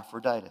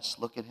 Epaphroditus.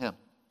 Look at him.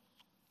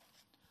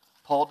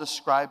 Paul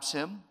describes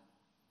him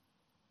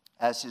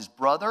as his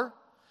brother,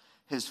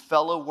 his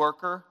fellow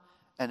worker,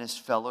 and his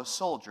fellow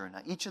soldier. Now,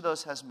 each of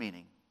those has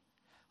meaning.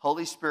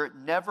 Holy Spirit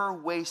never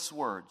wastes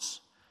words.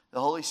 The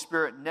Holy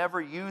Spirit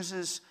never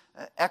uses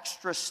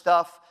extra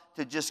stuff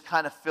to just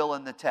kind of fill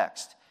in the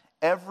text.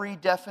 Every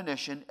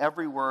definition,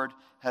 every word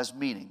has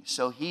meaning.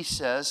 So he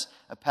says,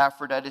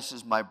 Epaphroditus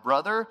is my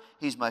brother,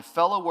 he's my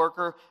fellow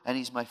worker, and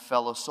he's my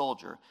fellow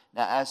soldier.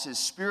 Now, as his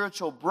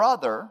spiritual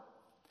brother,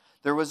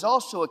 there was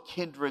also a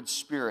kindred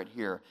spirit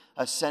here,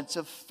 a sense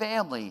of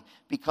family,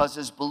 because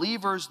as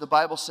believers, the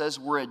Bible says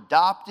we're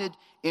adopted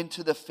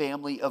into the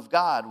family of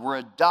God. We're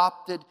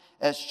adopted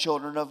as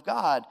children of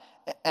God.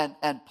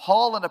 And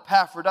Paul and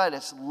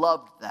Epaphroditus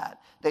loved that.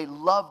 They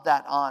loved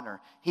that honor.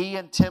 He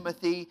and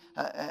Timothy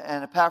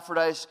and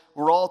Epaphroditus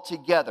were all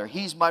together.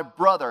 He's my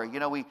brother. You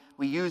know, we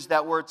use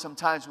that word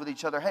sometimes with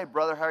each other. Hey,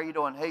 brother, how are you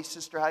doing? Hey,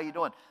 sister, how are you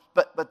doing?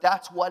 But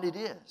that's what it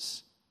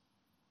is.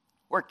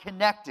 We're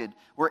connected.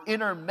 We're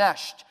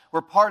intermeshed.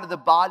 We're part of the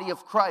body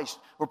of Christ.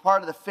 We're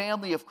part of the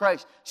family of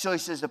Christ. So he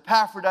says,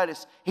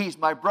 Epaphroditus, he's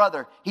my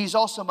brother. He's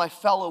also my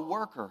fellow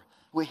worker.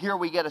 Here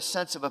we get a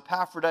sense of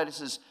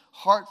Epaphroditus'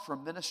 heart for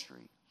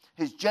ministry.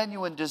 His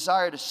genuine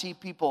desire to see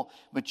people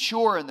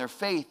mature in their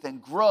faith and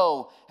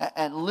grow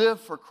and live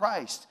for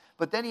Christ.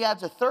 But then he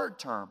adds a third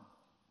term.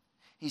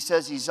 He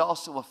says he's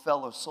also a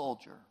fellow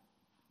soldier.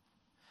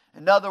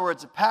 In other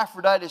words,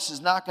 Epaphroditus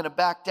is not going to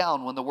back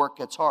down when the work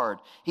gets hard.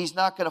 He's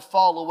not going to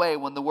fall away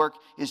when the work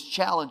is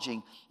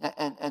challenging.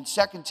 And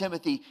 2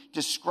 Timothy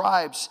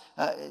describes,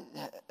 that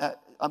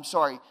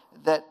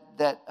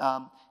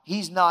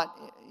he's not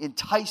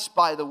enticed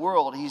by the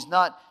world. He's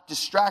not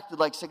distracted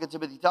like 2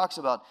 Timothy talks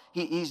about.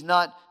 He's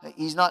not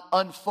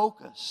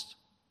unfocused.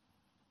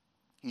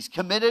 He's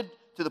committed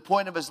to the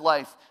point of his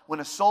life. When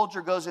a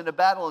soldier goes into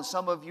battle, and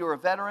some of you are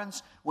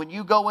veterans, when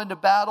you go into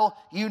battle,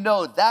 you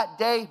know that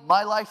day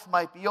my life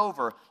might be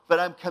over, but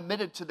I'm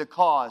committed to the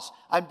cause.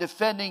 I'm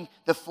defending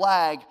the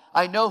flag.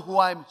 I know who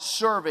I'm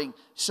serving.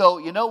 So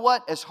you know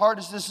what? As hard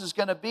as this is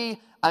going to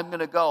be, I'm going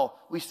to go.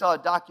 We saw a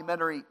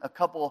documentary a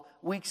couple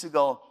weeks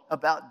ago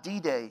about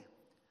D-Day.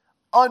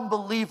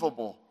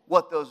 Unbelievable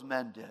what those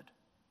men did.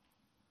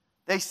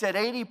 They said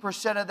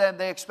 80% of them,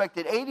 they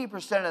expected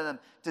 80% of them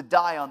to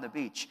die on the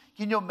beach.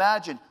 Can you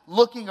imagine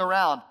looking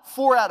around?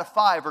 4 out of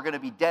 5 are going to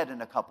be dead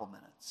in a couple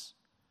minutes.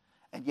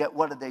 And yet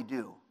what did they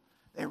do?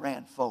 They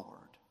ran forward.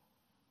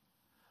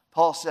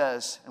 Paul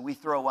says, and we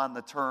throw on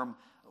the term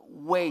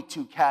way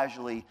too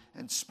casually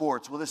in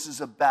sports, well, this is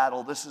a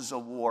battle, this is a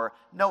war.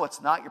 No,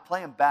 it's not. You're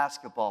playing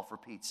basketball, for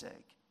Pete's sake.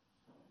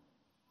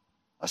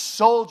 A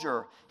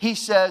soldier, he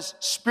says,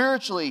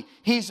 spiritually,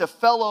 he's a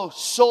fellow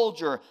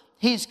soldier.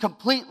 He's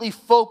completely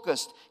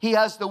focused. He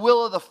has the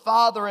will of the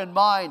Father in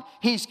mind.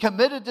 He's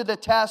committed to the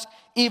task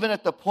even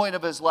at the point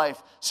of his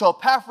life. So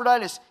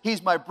Epaphroditus,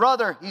 he's my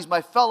brother, he's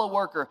my fellow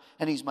worker,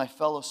 and he's my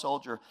fellow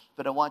soldier.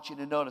 But I want you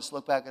to notice,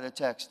 look back at the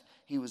text,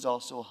 he was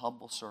also a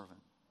humble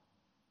servant.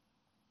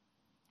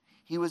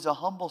 He was a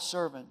humble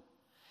servant.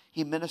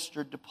 He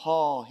ministered to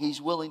Paul. He's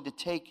willing to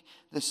take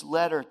this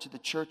letter to the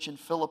church in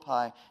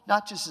Philippi,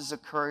 not just as a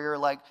courier,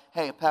 like,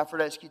 hey,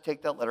 Epaphroditus, can you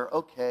take that letter?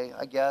 Okay,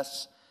 I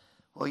guess.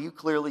 Well, you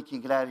clearly can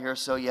get out of here,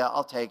 so yeah,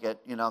 I'll take it.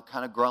 You know,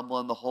 kind of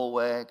grumbling the whole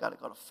way. I got to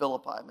go to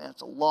Philippi, man.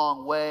 It's a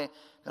long way.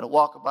 Got to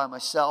walk it by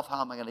myself.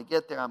 How am I going to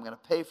get there? I'm going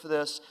to pay for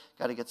this.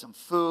 Got to get some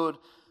food.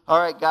 All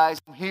right,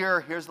 guys, I'm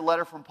here. Here's the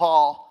letter from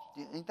Paul.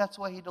 Do you think that's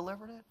why he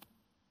delivered it?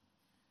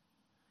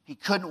 He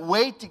couldn't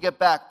wait to get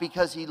back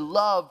because he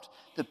loved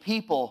the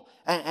people.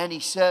 And he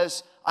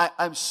says,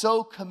 I'm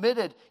so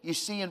committed. You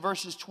see in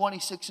verses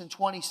 26 and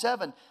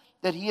 27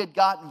 that he had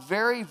gotten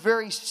very,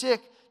 very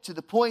sick to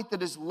the point that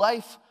his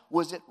life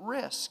was at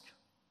risk.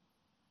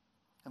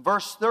 And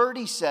verse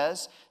 30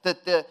 says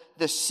that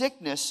the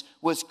sickness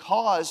was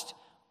caused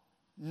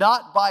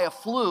not by a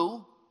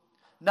flu,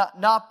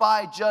 not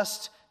by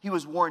just he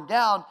was worn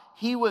down.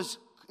 It was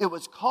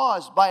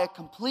caused by a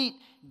complete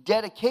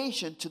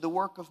dedication to the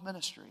work of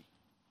ministry.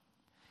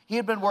 He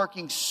had been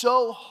working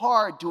so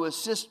hard to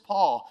assist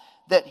Paul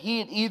that he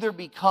had either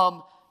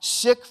become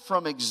sick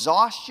from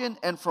exhaustion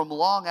and from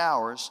long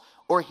hours,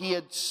 or he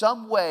had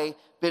some way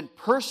been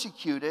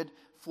persecuted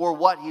for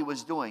what he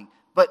was doing.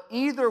 But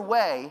either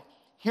way,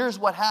 here's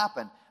what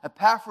happened.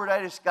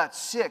 Epaphroditus got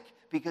sick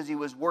because he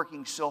was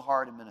working so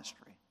hard in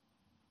ministry.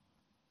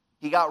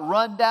 He got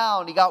run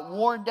down, he got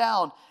worn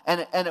down,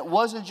 and it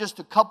wasn't just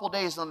a couple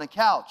days on the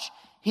couch.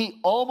 He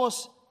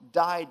almost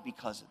died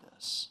because of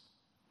this.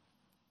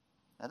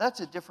 Now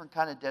that's a different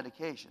kind of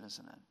dedication,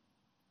 isn't it?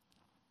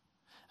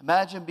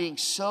 Imagine being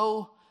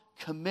so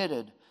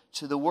committed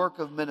to the work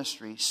of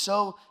ministry,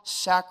 so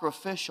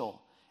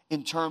sacrificial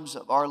in terms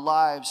of our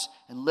lives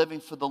and living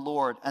for the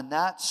Lord, and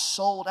that's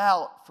sold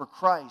out for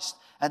Christ,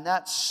 and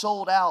that's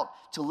sold out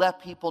to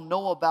let people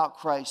know about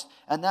Christ,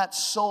 and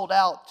that's sold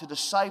out to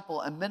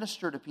disciple and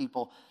minister to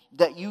people,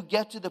 that you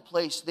get to the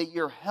place that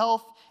your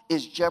health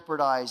is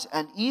jeopardized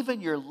and even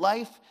your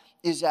life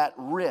is at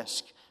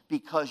risk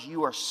because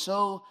you are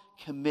so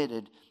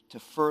committed to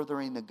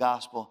furthering the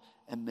gospel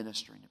and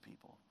ministering to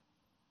people.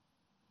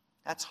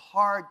 That's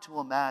hard to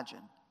imagine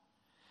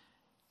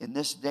in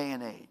this day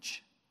and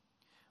age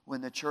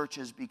when the church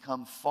has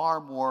become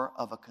far more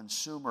of a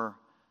consumer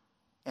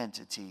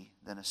entity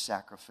than a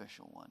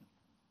sacrificial one.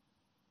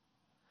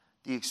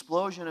 The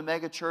explosion of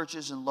mega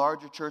churches and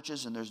larger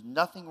churches, and there's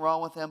nothing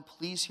wrong with them,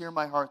 please hear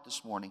my heart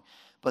this morning,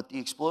 but the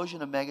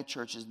explosion of mega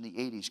churches in the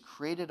 80s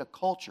created a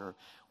culture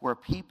where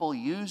people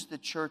used the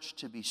church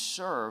to be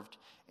served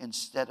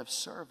instead of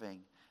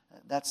serving.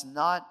 That's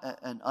not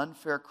an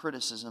unfair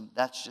criticism,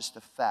 that's just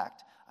a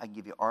fact. I can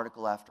give you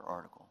article after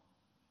article.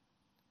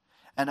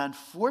 And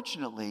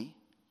unfortunately,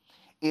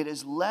 it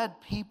has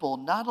led people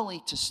not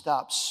only to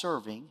stop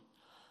serving,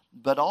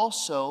 but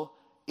also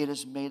it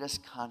has made us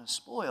kind of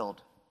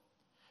spoiled.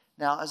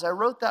 Now, as I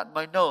wrote that in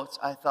my notes,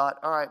 I thought,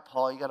 all right,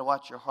 Paul, you got to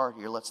watch your heart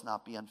here. Let's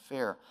not be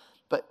unfair.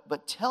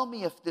 But tell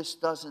me if this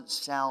doesn't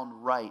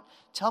sound right.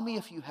 Tell me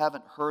if you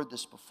haven't heard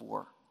this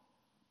before.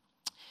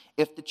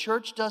 If the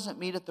church doesn't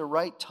meet at the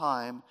right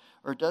time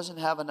or doesn't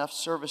have enough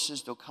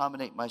services to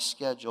accommodate my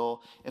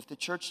schedule, if the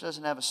church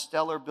doesn't have a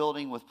stellar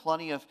building with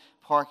plenty of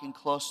parking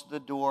close to the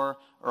door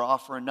or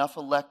offer enough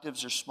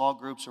electives or small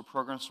groups or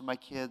programs for my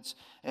kids,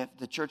 if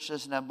the church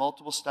doesn't have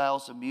multiple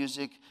styles of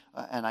music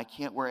and I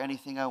can't wear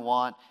anything I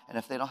want, and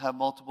if they don't have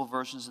multiple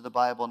versions of the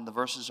Bible and the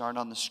verses aren't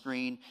on the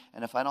screen,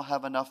 and if I don't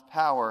have enough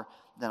power,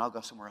 then I'll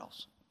go somewhere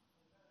else.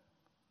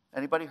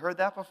 Anybody heard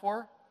that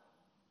before?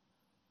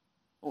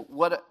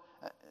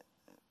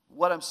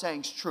 What I'm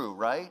saying is true,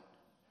 right?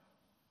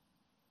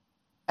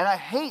 And I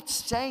hate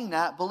saying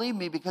that, believe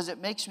me, because it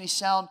makes me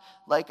sound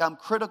like I'm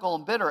critical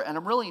and bitter, and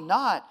I'm really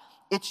not.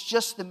 It's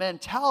just the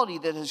mentality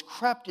that has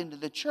crept into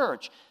the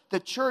church. The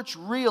church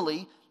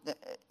really,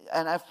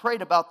 and I've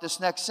prayed about this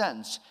next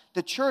sentence,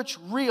 the church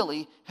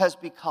really has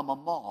become a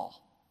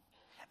mall.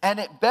 And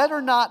it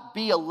better not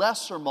be a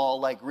lesser mall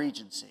like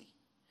Regency.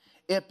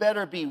 It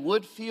better be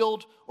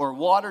Woodfield or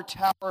Water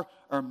Tower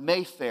or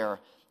Mayfair.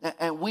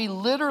 And we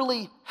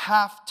literally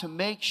have to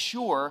make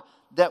sure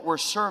that we're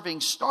serving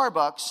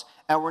Starbucks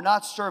and we're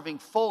not serving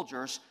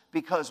Folgers,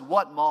 because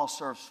what mall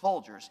serves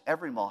Folgers?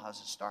 Every mall has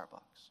a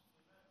Starbucks.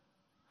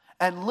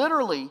 And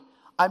literally,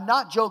 I'm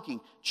not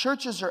joking,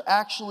 churches are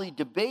actually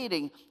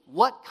debating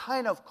what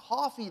kind of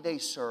coffee they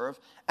serve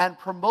and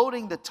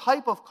promoting the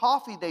type of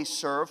coffee they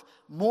serve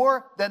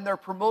more than they're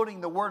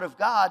promoting the Word of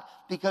God,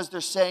 because they're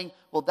saying,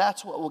 well,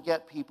 that's what will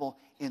get people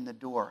in the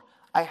door.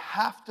 I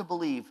have to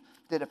believe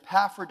that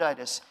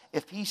Epaphroditus,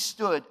 if he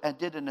stood and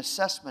did an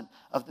assessment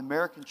of the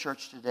American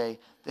church today,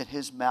 that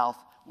his mouth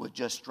would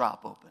just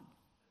drop open.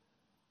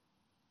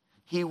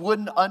 He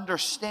wouldn't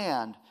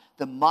understand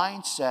the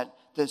mindset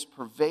that's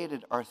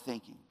pervaded our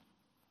thinking.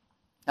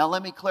 Now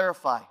let me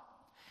clarify.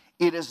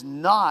 It is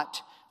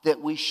not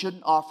that we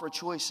shouldn't offer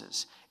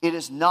choices. It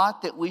is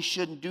not that we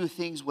shouldn't do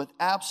things with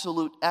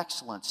absolute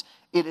excellence.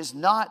 It is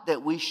not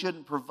that we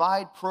shouldn't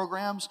provide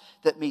programs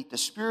that meet the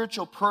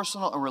spiritual,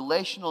 personal, and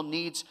relational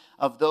needs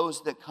of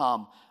those that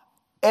come.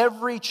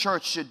 Every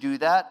church should do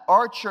that.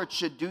 Our church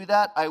should do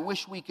that. I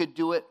wish we could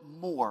do it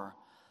more.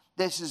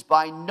 This is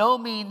by no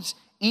means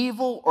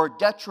evil or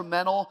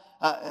detrimental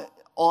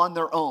on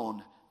their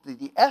own.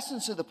 The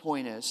essence of the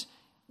point is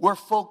we're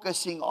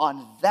focusing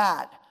on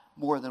that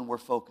more than we're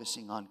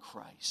focusing on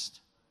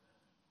Christ.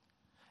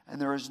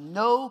 And there is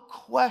no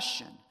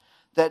question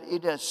that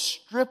it has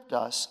stripped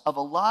us of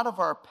a lot of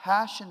our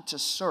passion to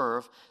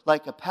serve,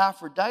 like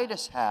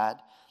Epaphroditus had,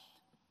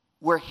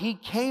 where he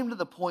came to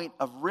the point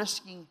of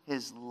risking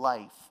his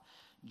life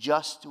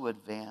just to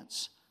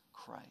advance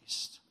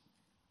Christ.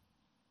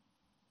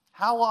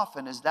 How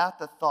often is that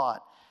the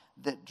thought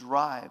that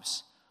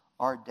drives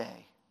our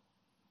day?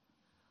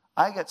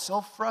 I get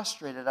so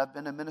frustrated. I've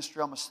been in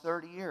ministry almost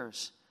 30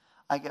 years.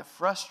 I get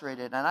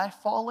frustrated, and I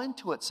fall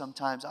into it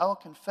sometimes. I will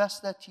confess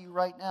that to you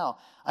right now.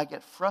 I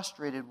get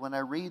frustrated when I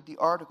read the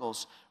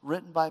articles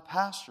written by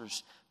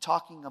pastors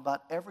talking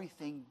about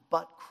everything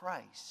but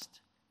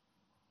Christ.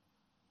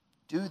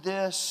 Do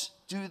this,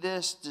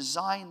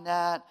 design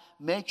that,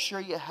 make sure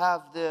you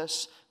have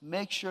this,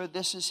 make sure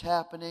this is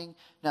happening.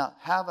 Now,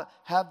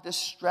 have this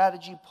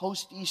strategy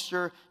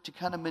post-Easter to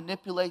kind of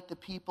manipulate the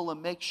people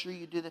and make sure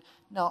you do that.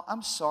 No,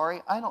 I'm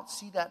sorry, I don't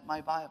see that in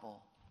my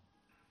Bible.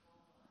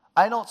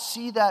 I don't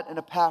see that in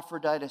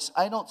Epaphroditus.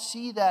 I don't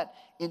see that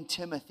in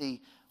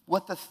Timothy.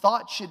 What the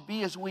thought should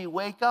be as we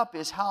wake up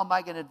is, how am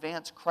I going to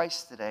advance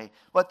Christ today?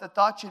 What the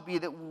thought should be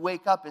that we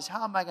wake up is,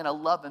 how am I going to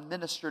love and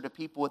minister to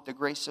people with the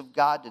grace of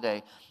God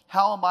today?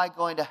 How am I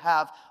going to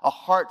have a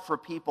heart for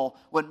people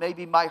when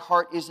maybe my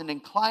heart isn't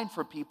inclined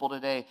for people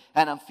today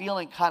and I'm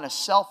feeling kind of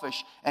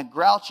selfish and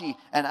grouchy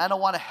and I don't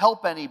want to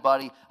help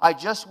anybody. I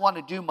just want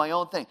to do my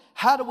own thing.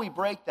 How do we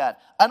break that?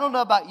 I don't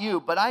know about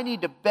you, but I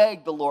need to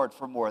beg the Lord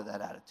for more of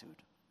that attitude.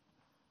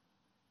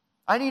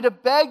 I need to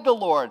beg the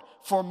Lord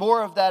for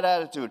more of that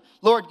attitude.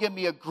 Lord, give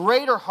me a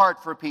greater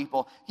heart for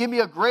people. Give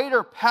me a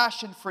greater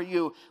passion for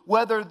you,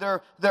 whether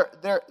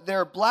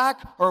they're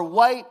black or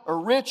white or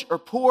rich or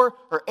poor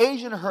or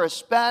Asian or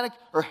Hispanic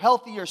or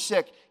healthy or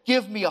sick.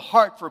 Give me a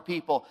heart for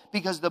people.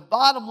 Because the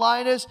bottom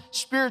line is,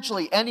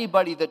 spiritually,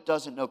 anybody that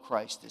doesn't know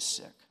Christ is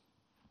sick.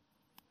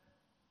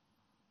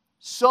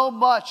 So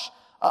much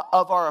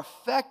of our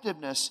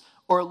effectiveness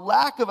or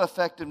lack of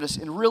effectiveness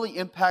in really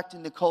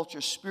impacting the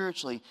culture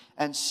spiritually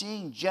and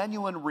seeing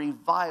genuine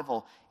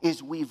revival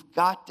is we've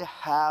got to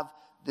have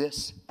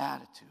this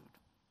attitude.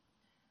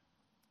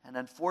 And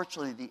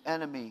unfortunately, the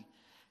enemy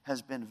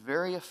has been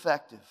very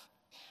effective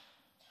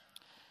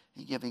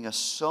in giving us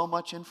so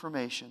much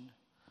information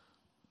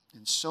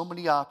and so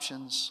many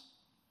options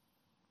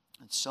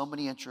and so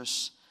many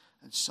interests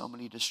and so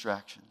many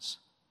distractions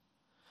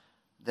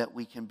that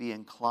we can be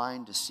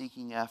inclined to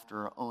seeking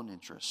after our own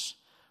interests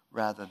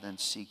rather than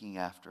seeking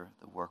after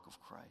the work of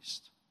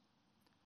Christ.